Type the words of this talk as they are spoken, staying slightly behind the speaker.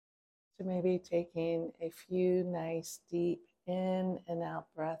So maybe taking a few nice deep in and out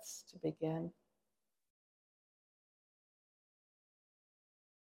breaths to begin.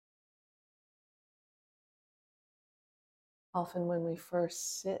 Often when we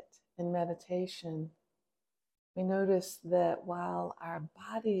first sit in meditation, we notice that while our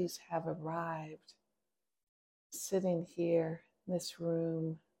bodies have arrived, sitting here, in this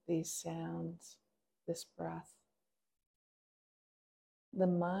room, these sounds, this breath, the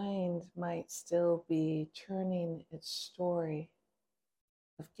mind might still be turning its story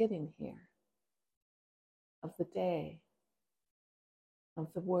of getting here, of the day, of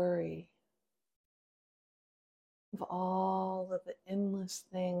the worry, of all of the endless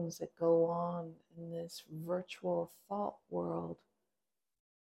things that go on in this virtual thought world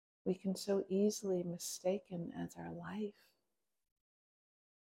we can so easily mistaken as our life.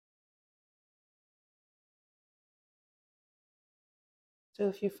 So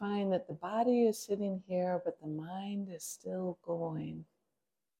if you find that the body is sitting here, but the mind is still going,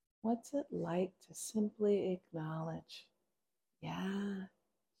 what's it like to simply acknowledge, yeah,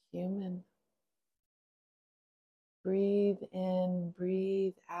 human. Breathe in,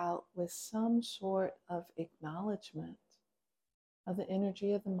 breathe out with some sort of acknowledgement of the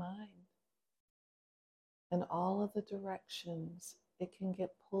energy of the mind and all of the directions it can get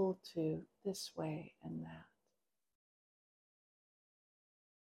pulled to this way and that.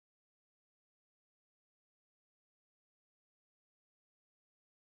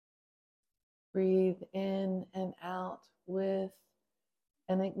 Breathe in and out with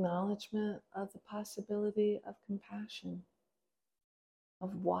an acknowledgement of the possibility of compassion,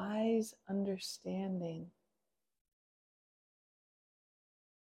 of wise understanding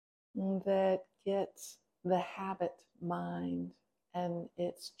that gets the habit mind and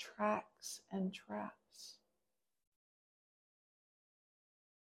its tracks and traps.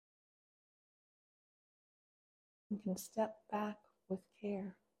 You can step back with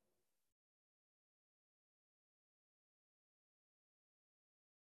care.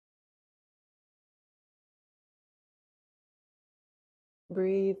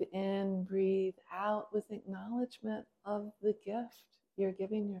 Breathe in, breathe out with acknowledgement of the gift you're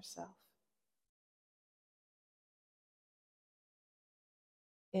giving yourself.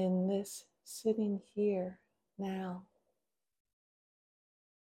 In this sitting here now.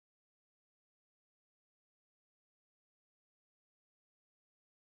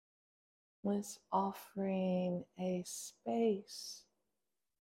 This offering a space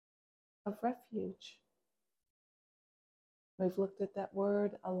of refuge. We've looked at that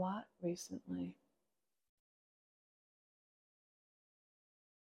word a lot recently.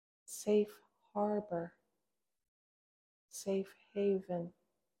 Safe harbor, safe haven,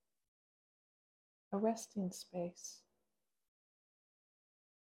 a resting space.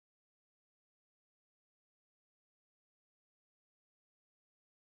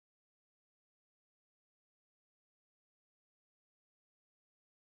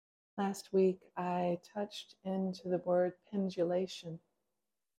 Last week, I touched into the word pendulation.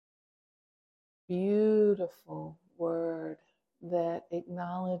 Beautiful word that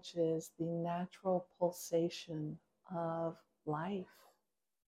acknowledges the natural pulsation of life,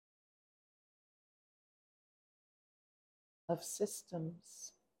 of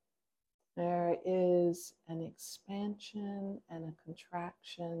systems. There is an expansion and a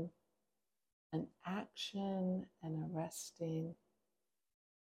contraction, an action and a resting,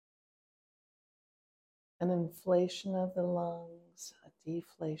 an inflation of the lungs, a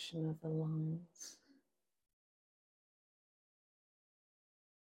deflation of the lungs,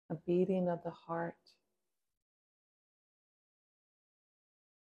 a beating of the heart,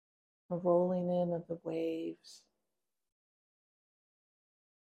 a rolling in of the waves,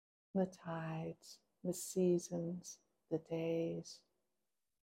 the tides, the seasons, the days.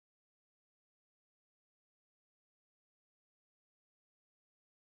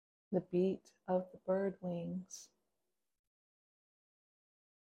 The beat of the bird wings.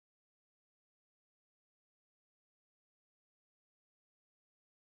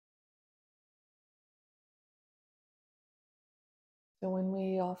 So when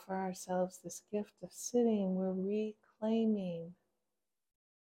we offer ourselves this gift of sitting, we're reclaiming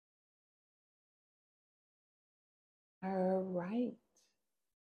our right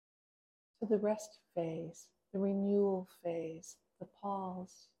to the rest phase, the renewal phase, the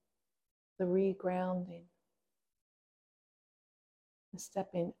pause, the regrounding, the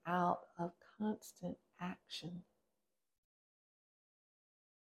stepping out of constant action.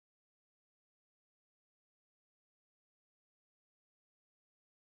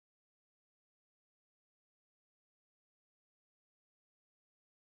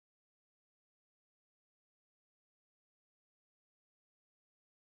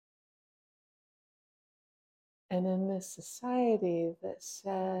 And in this society that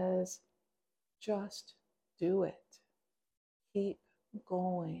says, just do it, keep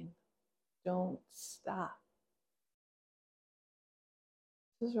going, don't stop,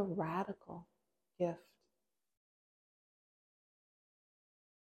 this is a radical gift.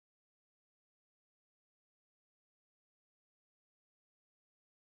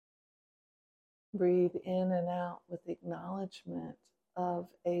 Breathe in and out with acknowledgement of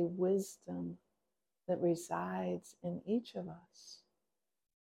a wisdom that resides in each of us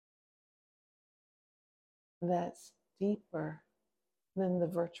that's deeper than the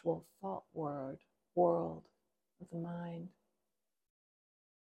virtual thought world of the mind.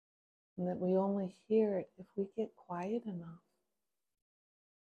 And that we only hear it if we get quiet enough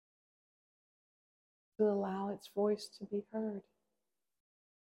to allow its voice to be heard.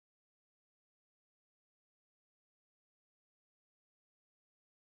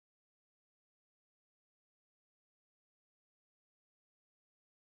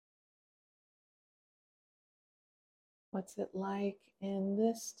 What's it like in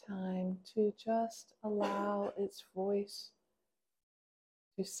this time to just allow its voice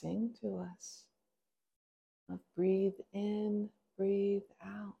to sing to us? Of breathe in, breathe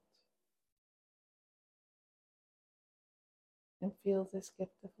out, and feel this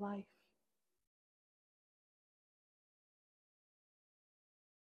gift of life.